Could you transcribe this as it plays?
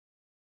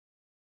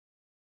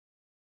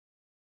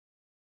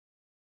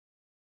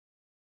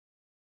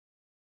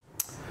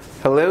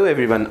Hello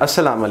everyone,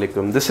 Assalamu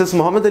alaikum. This is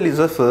Muhammad Ali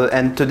Zafar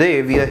and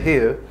today we are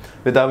here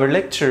with our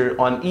lecture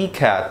on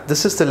ECAT.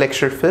 This is the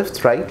lecture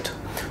 5th, right?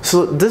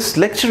 So this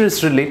lecture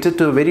is related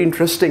to a very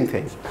interesting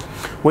thing.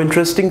 वो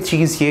interesting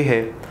चीज़ ये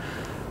है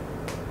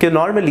कि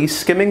normally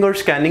skimming और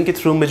scanning के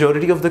through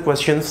majority of the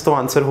questions तो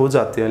answer हो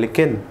जाते हैं,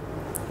 लेकिन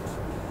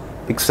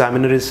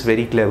examiner is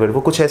very clever.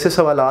 वो कुछ ऐसे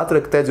सवालात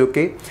रखता है जो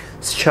कि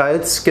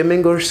शायद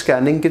skimming और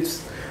scanning की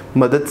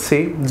मदद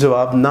से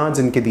जवाब ना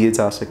जिनके दिए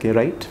जा सके,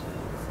 right?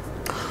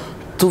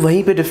 तो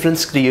वहीं पे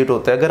डिफरेंस क्रिएट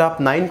होता है. अगर आप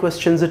 9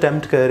 क्वेश्चंस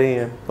अटैम्प्ट कर रहे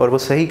हैं और वो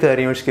सही कर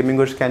रहे हैं और स्किमिंग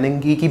और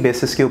स्कैनिंग की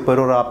बेसिस के ऊपर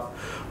और आप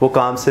वो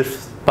काम सिर्फ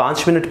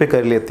 5 मिनट पे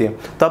कर लेते हैं,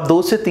 तो आप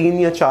 2 से 3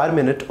 या 4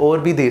 मिनट और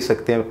भी दे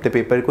सकते हैं अपने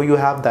पेपर को. You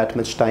have that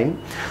much time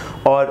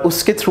और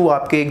उसके थ्रू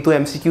आपके 1-2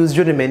 MCQs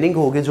जो रिमेनिंग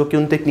हो गए जो कि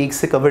उन टेक्निक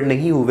से कवर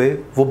नहीं हुए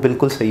वो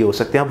बिल्कुल सही हो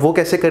सकते हैं. आप वो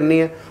कैसे करनी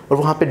है और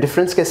वहाँ पे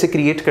डिफरेंस कैसे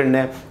क्रिएट करना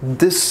है,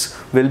 this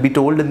will be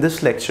told in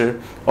this lecture.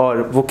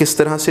 और वो किस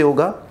तरह से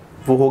होगा,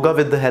 वो होगा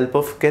with the help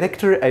of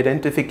character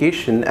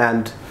identification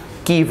and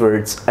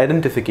keywords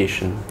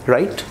identification,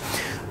 right.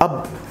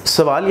 अब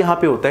सवाल यहाँ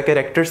पे होता है,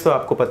 कैरेक्टर्स तो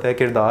आपको पता है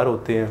किरदार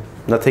होते हैं,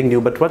 nothing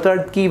new, but what are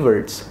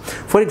keywords.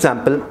 For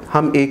example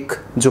हम एक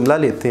जुमला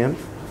लेते हैं.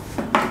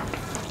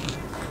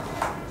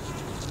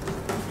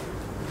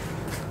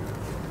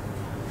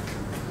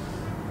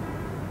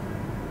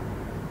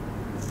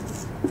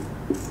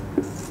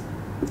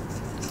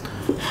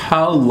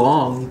 How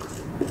long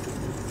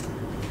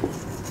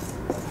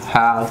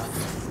have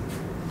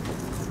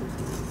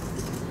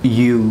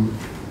you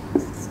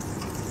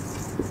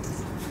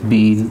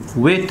been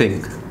waiting?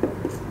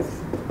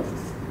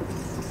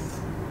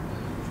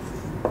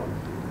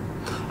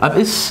 अब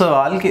इस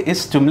सवाल के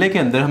इस जुमले के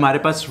अंदर हमारे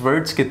पास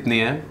वर्ड्स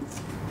कितने हैं?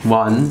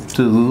 1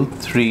 2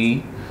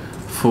 3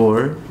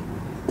 4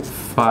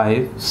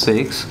 5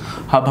 6.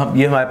 अब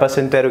ये हमारे पास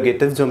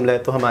इंटेरोगेटिव जुमला है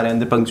तो हमारे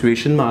अंदर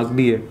पंक्चुएशन मार्क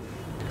भी है.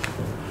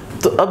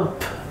 तो अब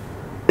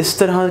इस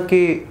तरह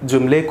के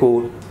जुमले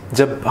को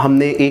जब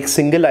हमने एक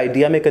सिंगल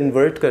आइडिया में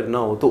कन्वर्ट करना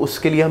हो तो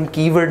उसके लिए हम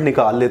कीवर्ड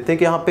निकाल लेते हैं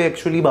कि यहाँ पे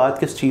एक्चुअली बात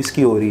किस चीज़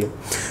की हो रही है.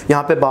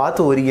 यहाँ पे बात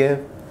हो रही है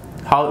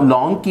हाउ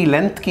लॉन्ग की,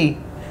 लेंथ की,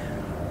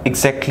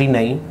 एग्जैक्टली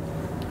नहीं,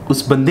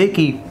 उस बंदे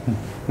की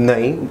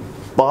नहीं.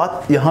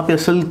 बात यहाँ पे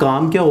असल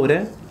काम क्या हो रहा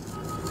है?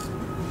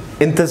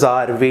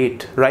 इंतज़ार,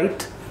 वेट,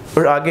 राइट.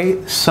 और आगे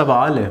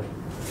सवाल है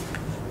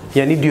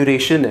यानी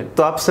ड्यूरेशन है.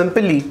 तो आप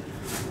सिंपली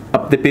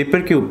अपने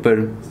पेपर के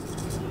ऊपर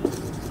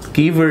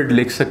कीवर्ड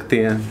लिख सकते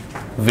हैं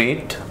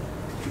वेट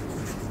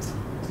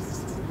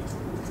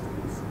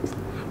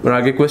और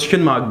आगे क्वेश्चन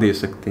मार्क दे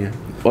सकते हैं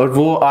और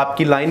वो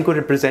आपकी लाइन को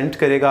रिप्रेजेंट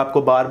करेगा.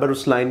 आपको बार बार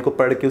उस लाइन को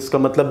पढ़ के उसका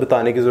मतलब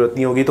बताने की ज़रूरत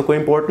नहीं होगी. तो कोई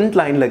इंपॉर्टेंट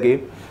लाइन लगे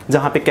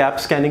जहाँ पे कैप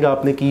स्कैनिंग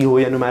आपने की हो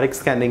या न्यूमेरिक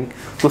स्कैनिंग,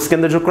 तो उसके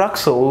अंदर जो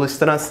क्रक्स हो वो इस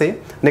तरह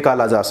से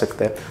निकाला जा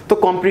सकता है. तो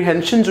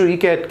कॉम्प्रीहेंशन जो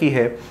ECAT की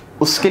है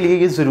उसके लिए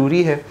ये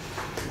ज़रूरी है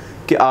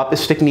कि आप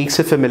इस टेक्निक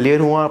से फेमिलियर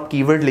हों, आप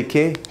कीवर्ड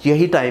लिखें.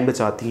 यही टाइम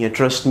बचाती हैं,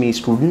 ट्रस्ट मी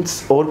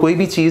स्टूडेंट्स. और कोई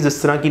भी चीज़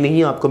इस तरह की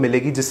नहीं आपको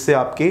मिलेगी जिससे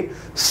आपके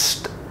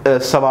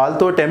सवाल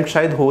तो अटैम्प्ट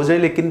शायद हो जाए,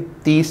 लेकिन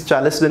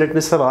 30-40 मिनट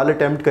में सवाल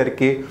अटैम्प्ट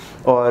करके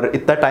और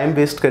इतना टाइम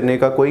वेस्ट करने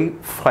का कोई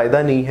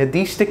फ़ायदा नहीं है.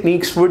 These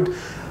techniques would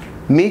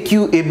make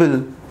you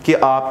able कि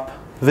आप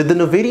with in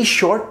a very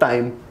short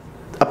time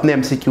अपने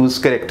MCQs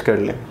करेक्ट कर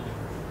लें.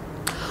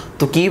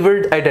 तो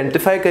कीवर्ड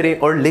आइडेंटिफाई करें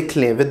और लिख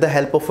लें with the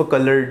help of a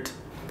coloured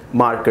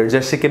marker.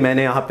 जैसे कि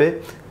मैंने यहाँ पे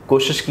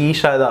कोशिश की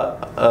शायद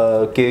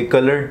कि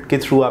कलर के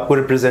थ्रू आपको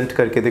रिप्रेजेंट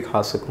करके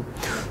दिखा सकूं.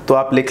 तो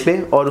आप लिख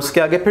लें और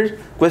उसके आगे फिर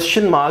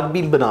क्वेश्चन मार्क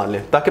भी बना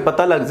लें ताकि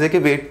पता लग जाए कि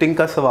वेटिंग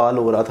का सवाल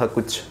हो रहा था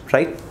कुछ,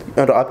 राइट.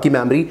 और आपकी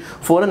मेमोरी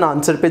फ़ौरन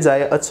आंसर पे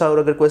जाए. अच्छा, और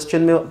अगर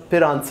क्वेश्चन में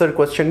फिर आंसर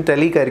क्वेश्चन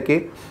टैली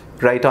करके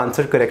राइट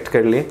आंसर करेक्ट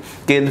कर लें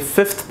कि इन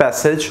 5th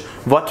passage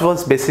what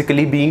was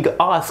basically being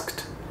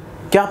asked,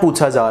 क्या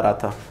पूछा जा रहा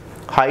था,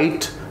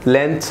 हाइट,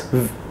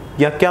 लेंथ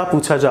या क्या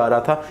पूछा जा रहा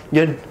था,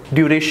 या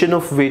duration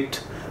of weight,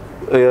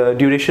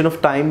 duration of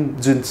time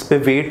जिस पे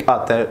वेट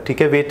आता है,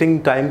 ठीक है, वेटिंग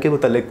टाइम के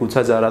मुतालिक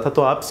पूछा जा रहा था.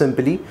 तो आप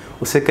सिंपली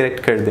उसे करेक्ट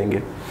कर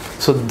देंगे.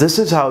 So this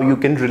is how you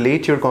can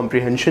relate your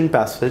comprehension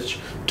passage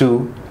to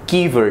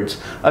keywords.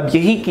 अब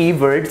यही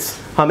कीवर्ड्स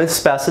हम इस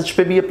पैसेज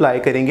पे भी अप्लाई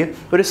करेंगे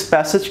और इस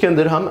पैसेज के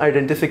अंदर हम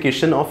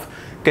आइडेंटिफिकेशन ऑफ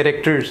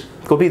कैरेक्टर्स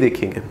को भी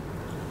देखेंगे.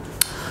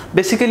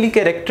 बेसिकली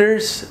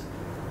कैरेक्टर्स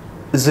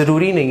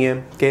ज़रूरी नहीं है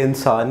कि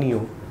इंसान ही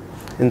हो,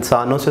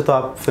 इंसानों से तो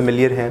आप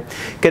फेमिलियर हैं.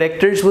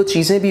 कैरेक्टर्स वो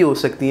चीज़ें भी हो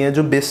सकती हैं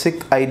जो बेसिक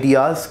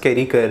आइडियाज़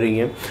कैरी कर रही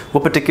हैं, वो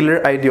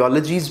पर्टिकुलर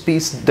आइडियोलॉजीज़ भी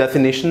इस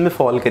डेफिनेशन में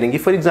फॉल करेंगी.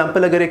 फॉर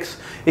एग्जांपल अगर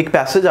एक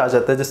पैसेज आ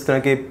जाता है जिस तरह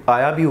के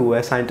आया भी हुआ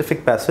है,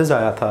 साइंटिफिक पैसेज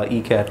आया था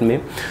ECAT में,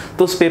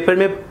 तो उस पेपर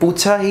में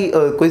पूछा ही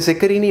कोई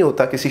जिक्र ही नहीं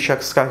होता किसी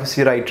शख्स का,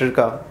 किसी राइटर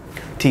का,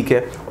 ठीक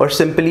है, और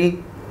सिंपली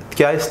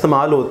क्या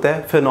इस्तेमाल होता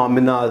है,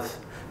 फिनोमिनाज,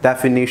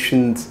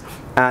 डेफिनेशंस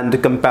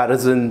एंड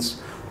कंपैरिजन्स.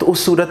 तो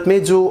उस सूरत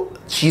में जो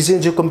चीज़ें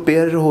जो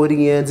कंपेयर हो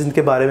रही हैं,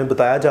 जिनके बारे में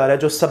बताया जा रहा है,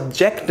 जो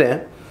सब्जेक्ट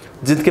हैं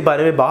जिनके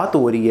बारे में बात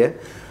हो रही है,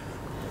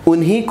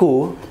 उन्हीं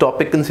को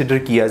टॉपिक कंसिडर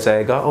किया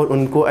जाएगा और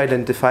उनको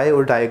आइडेंटिफाई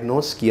और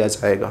डायग्नोस किया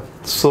जाएगा.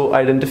 सो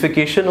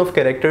identification of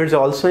characters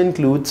also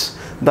includes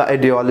the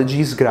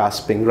ideologies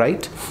grasping,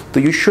 right? तो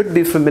you should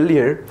be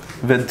familiar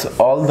with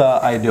all the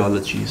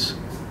ideologies.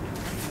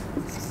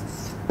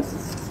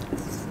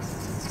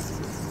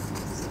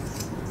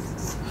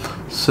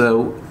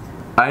 So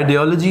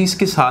ideologies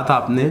के साथ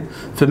आपने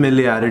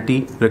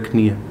फेमिलियरिटी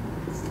रखनी है.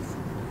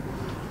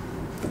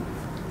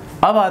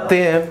 अब आते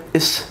हैं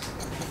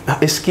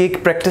इसकी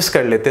एक प्रैक्टिस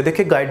कर लेते हैं.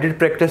 देखिए, गाइडेड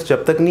प्रैक्टिस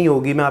जब तक नहीं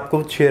होगी, मैं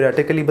आपको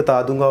थियोरेटिकली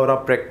बता दूंगा और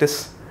आप प्रैक्टिस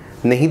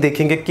नहीं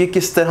देखेंगे कि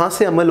किस तरह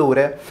से अमल हो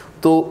रहा है,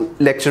 तो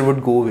लेक्चर वुड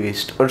गो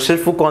वेस्ट और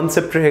सिर्फ वो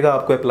कॉन्सेप्ट रहेगा,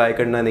 आपको अप्लाई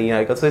करना नहीं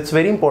आएगा. सो इट्स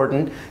वेरी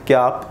इंपॉर्टेंट कि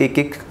आप एक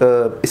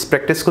इस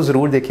प्रैक्टिस को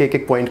ज़रूर देखिए,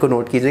 एक पॉइंट को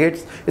नोट कीजिएगा.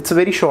 It's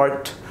very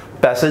short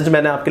passage.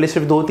 मैंने आपके लिए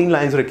सिर्फ 2-3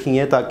 लाइन्स रखी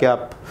हैं ताकि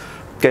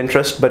आपका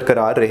इंटरेस्ट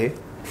बरकरार रहे.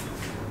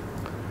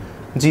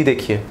 जी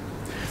देखिए,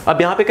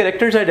 अब यहाँ पे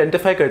कैरेक्टर्स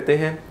आइडेंटिफाई करते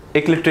हैं.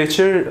 एक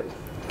लिटरेचर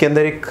के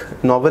अंदर एक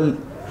नॉवल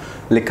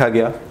लिखा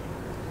गया,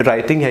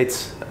 राइटिंग है,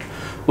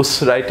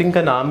 उस राइटिंग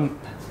का नाम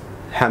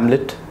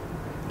हैमलेट.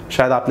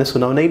 शायद आपने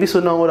सुना हो, नहीं भी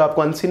सुना हो और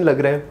आपको अनसीन लग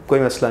रहा है, कोई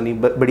मसला नहीं,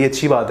 बड़ी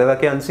अच्छी बात है.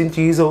 ताकि अनसीन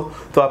चीज़ हो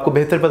तो आपको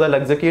बेहतर पता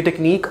लग जाए कि ये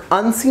टेक्निक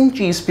अनसीन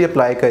चीज़ पे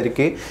अप्लाई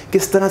करके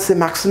किस तरह से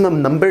मैक्सिमम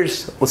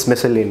नंबर्स उसमें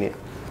से लेने हैं.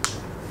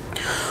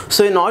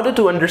 सो in order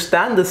to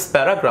understand this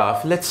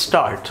paragraph, let's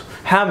start.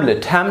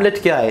 Hamlet,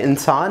 Hamlet क्या है?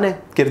 इंसान है,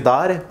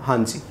 किरदार है. हाँ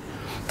जी,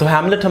 तो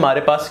हैमलेट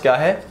हमारे पास क्या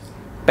है?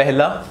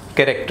 पहला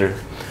character,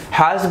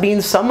 has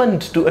been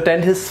summoned to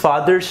attend his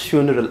father's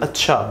funeral.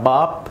 अच्छा,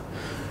 बाप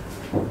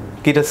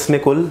की रस्म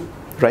कुल,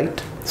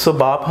 राइट? सो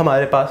बाप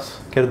हमारे पास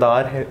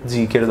किरदार है.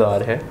 जी,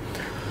 किरदार है.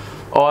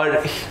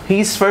 और ही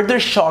इज़ फर्दर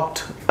शॉक्ड.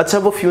 अच्छा,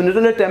 वो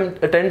फ्यूनरल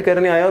अटेंड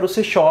करने आया और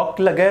उसे शॉक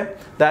लगा,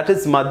 दैट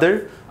इज़ मदर.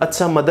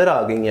 अच्छा, मदर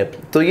आ गई है,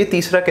 तो ये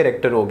तीसरा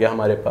कैरेक्टर हो गया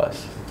हमारे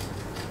पास.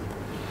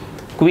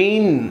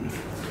 Queen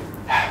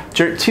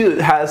Churchill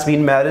has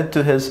been married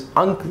to his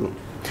uncle,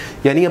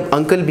 यानी अब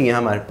अंकल भी हैं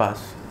हमारे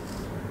पास.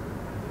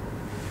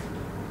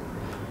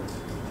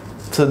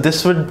 So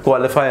this would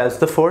qualify as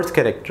the fourth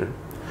character.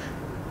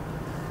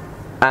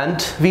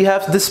 And we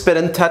have this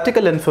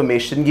parenthetical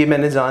information. ये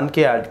मैंने जान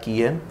के ऐड की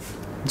है.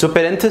 जो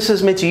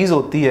parenthesis में चीज़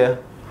होती है,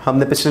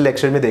 हमने पिछले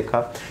लेक्चर में देखा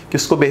कि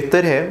उसको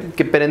बेहतर है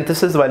कि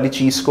parenthesis वाली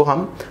चीज़ को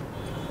हम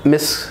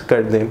मिस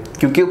कर दें,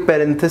 क्योंकि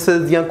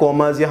पेरेंथेसिस या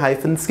कॉमास या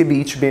हाइफन्स के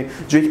बीच में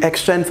जो एक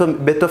एक्स्ट्रा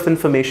बिट ऑफ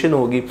इंफॉर्मेशन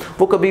होगी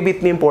वो कभी भी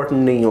इतनी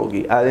इंपॉर्टेंट नहीं होगी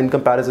in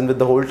comparison with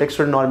the whole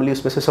text. और नॉर्मली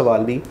उसमें से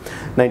सवाल भी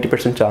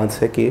 90% चांस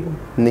है कि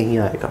नहीं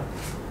आएगा.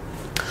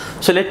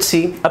 So let's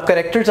see. अब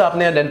कैरेक्टर्स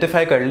आपने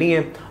आइडेंटिफाई कर लिए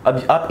हैं,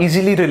 अब आप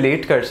इजीली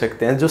रिलेट कर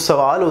सकते हैं. जो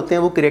सवाल होते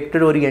हैं वो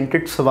कैरेक्टर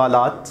ओरिएंटेड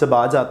सवालात जब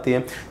आ जाते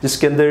हैं,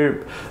 जिसके अंदर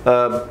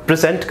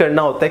प्रेजेंट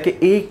करना होता है कि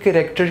एक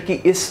कैरेक्टर की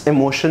इस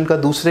इमोशन का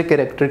दूसरे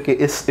कैरेक्टर के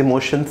इस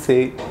इमोशन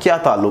से क्या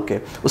ताल्लुक़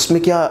है,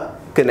 उसमें क्या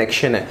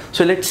कनेक्शन है.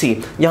 So let's see.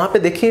 यहाँ पे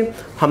देखें,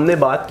 हमने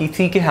बात की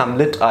थी कि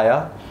हैमलेट आया,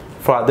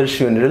 fathers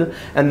funeral,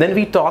 and then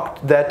we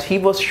talked that he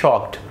was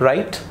shocked,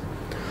 right?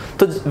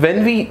 So when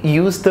we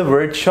use the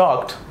word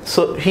shocked,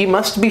 so he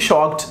must be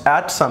shocked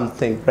at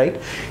something, right?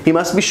 He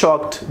must be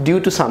shocked due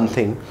to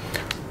something.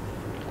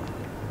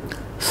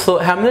 So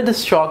Hamlet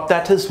is shocked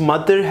that his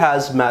mother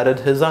has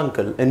married his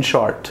uncle, in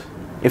short,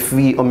 if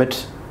we omit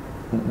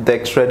the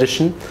extra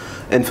addition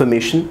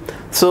information.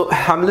 So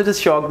Hamlet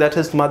is shocked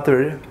that his mother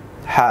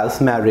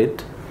has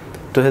married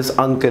to his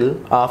uncle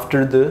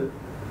after the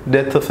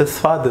death of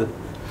his father.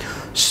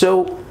 So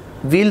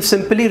we'll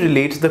simply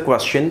relate the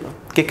question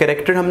कि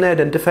character हमने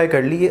identify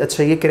कर ली.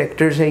 अच्छा, ये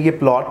characters हैं, ये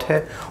plot है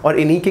और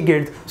इन्हीं के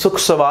गिर्द. सो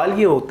सवाल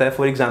ये होता है,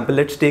 for example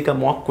let's take a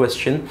mock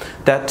question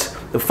that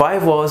why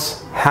was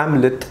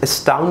Hamlet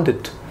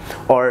अस्टाउंडेड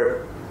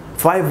और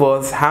why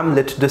was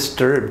Hamlet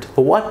disturbed.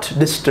 What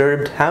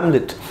disturbed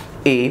Hamlet?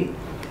 A,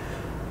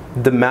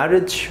 the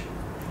marriage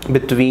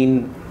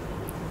between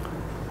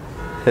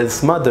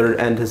his mother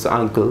and his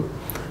uncle.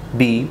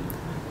 B,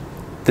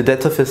 the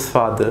death of his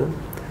father.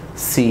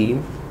 C,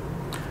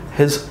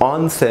 his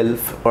own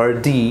self. or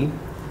D,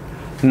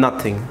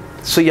 nothing.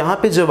 So यहाँ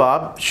पे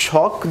जवाब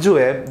shock जो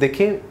है,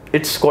 देखें,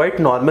 it's quite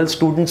normal.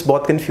 Students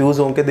बहुत confuse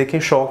होंगे. देखें,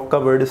 shock का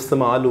वर्ड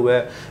इस्तेमाल हुआ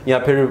है या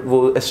फिर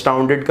वो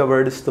अस्टाउंडेड का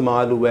वर्ड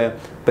इस्तेमाल हुआ है,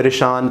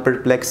 परेशान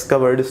परप्लेक्स का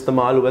वर्ड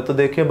इस्तेमाल हुआ है. तो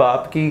देखें,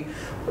 बाप की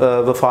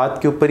वफ़ात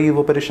के ऊपर ही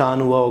वो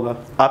परेशान हुआ होगा.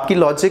 आपकी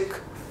लॉजिक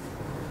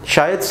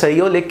शायद सही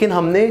हो, लेकिन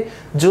हमने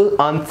जो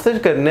आंसर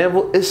करना है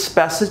वो इस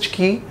पैसेज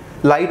की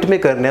लाइट में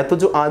करना है. तो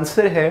जो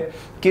आंसर है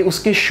कि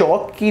उसके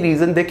शॉक की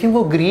रीज़न, देखें,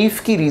 वो ग्रीफ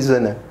की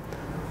रीज़न है.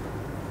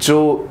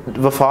 जो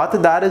वफ़ात,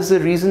 that is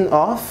the reason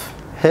of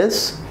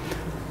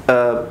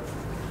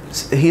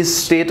his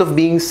state of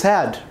being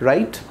sad,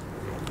 right?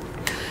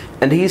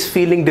 And he is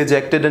feeling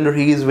dejected and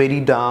he is very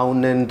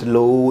down and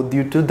low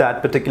due to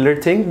that particular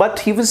thing. But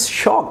he was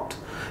shocked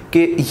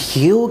कि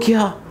ये हो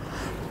गया.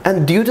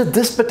 And due to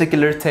this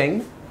particular thing,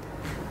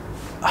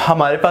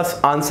 हमारे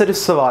पास answer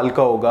इस सवाल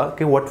का होगा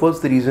कि what was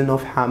the reason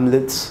of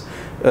Hamlet's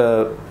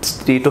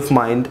state of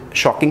mind,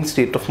 shocking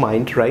state of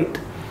mind, right?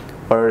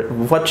 Or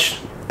what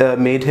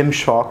made him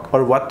shock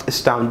or what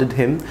astounded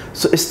him.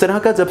 So इस तरह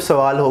का जब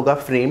सवाल होगा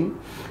फ्रेम,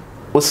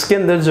 उसके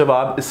अंदर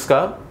जवाब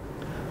इसका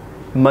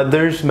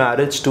mother's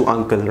marriage to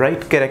uncle,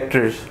 right?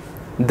 Characters,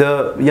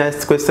 या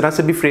इसको इस तरह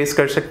से भी phrase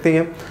कर सकते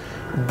हैं,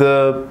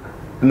 the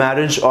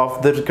marriage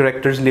of the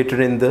characters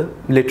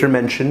later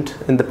mentioned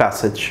in the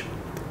passage.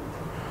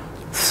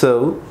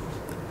 So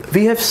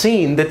we have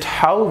seen that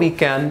how we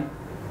can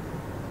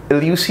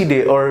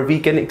elucidate or we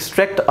can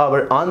extract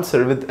our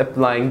answer with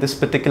applying this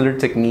particular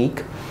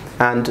technique,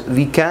 and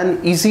we can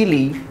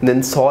easily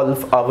then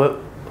solve our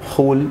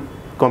whole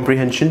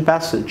comprehension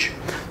passage.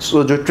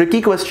 So जो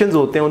tricky questions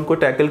होते हैं उनको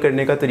tackle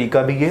करने का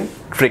तरीका भी ये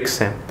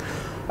tricks हैं.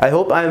 I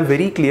hope I am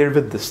very clear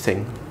with this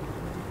thing.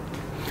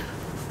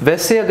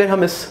 वैसे अगर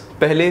हम इस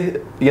पहले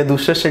या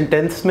दूसरे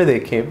सेंटेंस में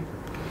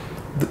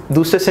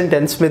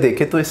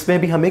देखें तो इसमें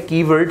भी हमें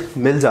कीवर्ड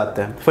मिल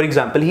जाता है. For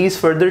example, he is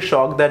further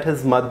shocked that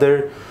his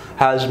mother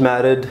has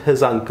married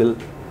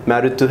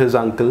to his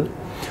uncle.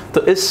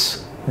 तो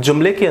इस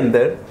जुमले के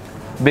अंदर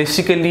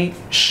बेसिकली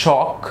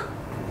शॉक,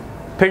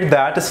 फिर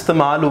दैट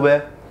इस्तेमाल हुआ है,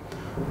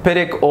 फिर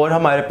एक और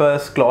हमारे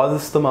पास क्लॉज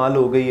इस्तेमाल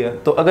हो गई है.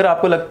 तो अगर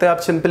आपको लगता है आप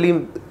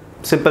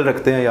सिंपल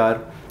रखते हैं, यार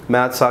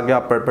मैथ्स आगे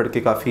आप पढ़ के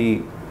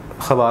काफ़ी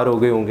ख़वार हो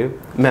गए होंगे,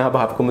 मैं अब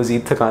आपको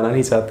मज़ीद थकाना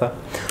नहीं चाहता,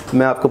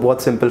 मैं आपको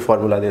बहुत सिंपल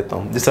फार्मूला देता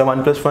हूँ. जिस तरह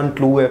 1+1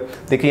 2 है,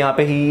 देखिए यहाँ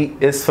पे ही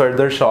इज़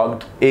फर्दर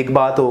शॉक्ड, एक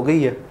बात हो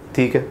गई है,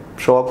 ठीक है,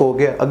 शॉक हो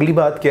गया. अगली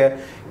बात क्या है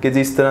कि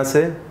जिस तरह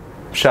से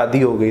शादी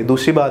हो गई,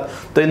 दूसरी बात.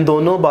 तो इन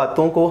दोनों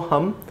बातों को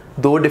हम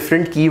दो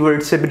डिफरेंट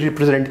कीवर्ड से भी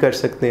रिप्रेजेंट कर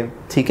सकते हैं,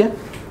 ठीक है.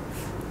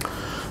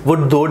 वो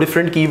दो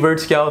डिफरेंट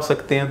कीवर्ड्स क्या हो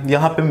सकते हैं?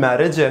 यहाँ पे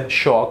मैरिज है,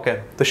 शॉक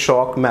है, तो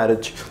शॉक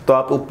मैरिज. तो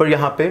आप ऊपर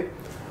यहाँ पे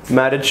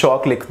मैरिज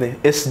शॉक लिख दें.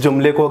 इस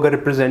जुमले को अगर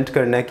रिप्रेजेंट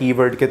करना है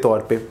कीवर्ड के तौर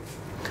पे,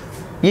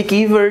 ये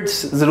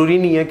कीवर्ड्स ज़रूरी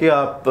नहीं है कि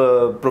आप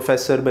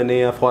प्रोफेसर बने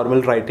या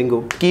फॉर्मल राइटिंग हो.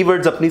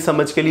 कीवर्ड्स अपनी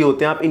समझ के लिए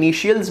होते हैं. आप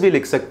इनिशियल्स भी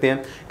लिख सकते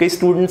हैं. कई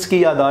स्टूडेंट्स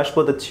की यादाश्त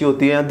बहुत अच्छी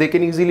होती है, दे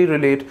कैन ईजीली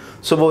रिलेट.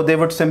 सो वो they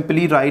would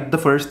simply write the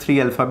first 3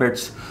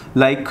 alphabets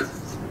like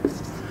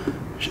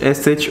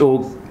SHO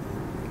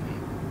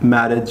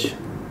marriage,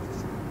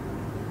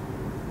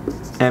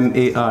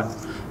 MAR.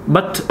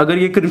 But अगर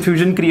ये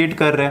कन्फ्यूजन क्रिएट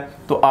कर रहा है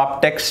तो आप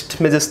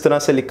टेक्स्ट में जिस तरह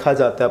से लिखा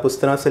जाता है आप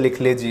उस तरह से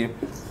लिख लीजिए,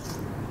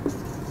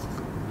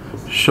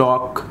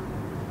 शॉक,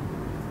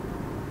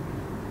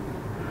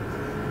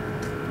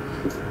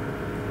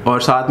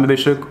 और साथ में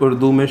बेशक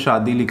उर्दू में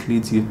शादी लिख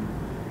लीजिए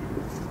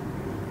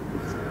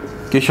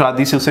कि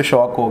शादी से उसे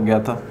शॉक हो गया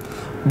था.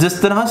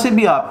 जिस तरह से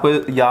भी आपको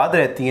याद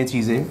रहती हैं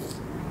चीज़ें,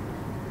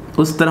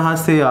 उस तरह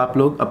से आप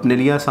लोग अपने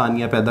लिए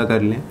आसानियाँ पैदा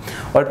कर लें.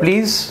 और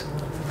प्लीज़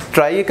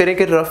ट्राई करें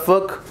कि रफ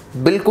वर्क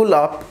बिल्कुल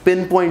आप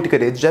पिन पॉइंट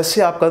करें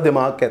जैसे आपका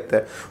दिमाग कहता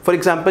है. फॉर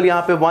एग्जांपल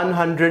यहाँ पे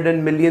 100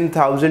 and million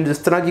thousand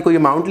जिस तरह की कोई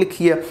अमाउंट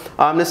लिखी है,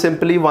 आपने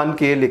सिंपली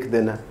 1K लिख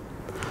देना है,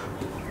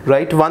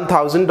 राइट.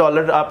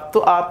 $1000 आप, तो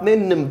आपने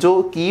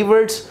जो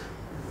कीवर्ड्स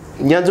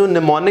या जो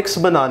निमोनिक्स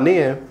बनाने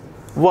हैं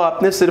वो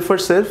आपने सिर्फ और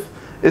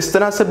सिर्फ इस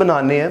तरह से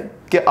बनाने हैं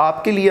कि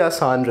आपके लिए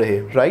आसान रहे,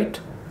 राइट.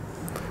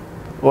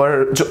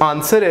 और जो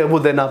आंसर है वो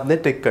देन आपने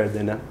टिक कर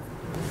देना.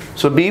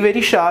 सो be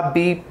very sharp,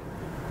 B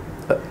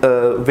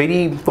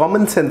very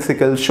common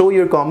sensical, show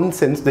your common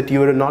sense that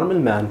you are a normal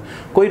man.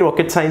 कोई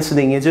rocket science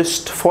नहीं है,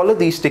 just follow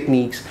these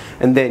techniques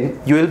and then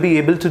you will be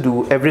able to do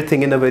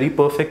everything in a very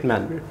perfect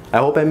manner. I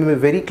hope I'm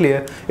very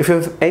clear. If you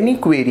have any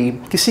query,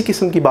 किसी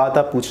किस्म की बात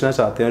आप पूछना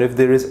चाहते हैं, or if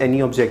there is any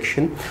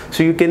objection, so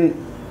you can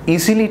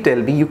easily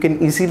tell me, you can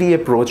easily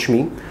approach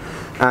me,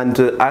 and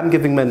I'm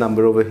giving my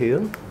number over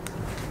here.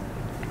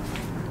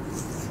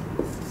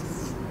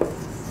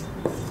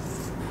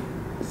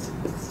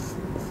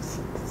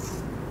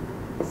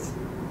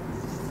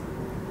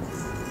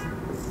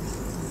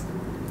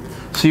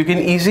 So you can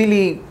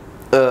easily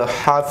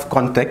have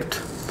contact,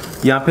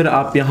 या फिर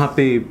आप यहाँ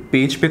पे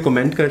पेज पे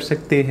comment कर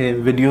सकते हैं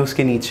videos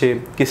के नीचे.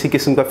 किसी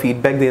किस्म का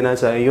फीडबैक देना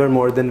चाहें, you are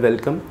more than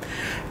welcome.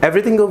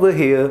 Everything over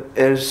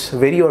here is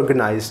very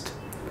organised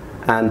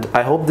and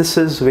I hope this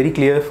is very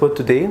clear for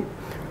today,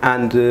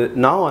 and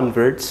now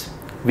onwards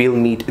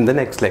we'll meet in the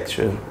next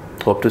lecture.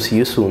 Hope to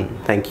see you soon.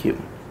 Thank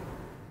you.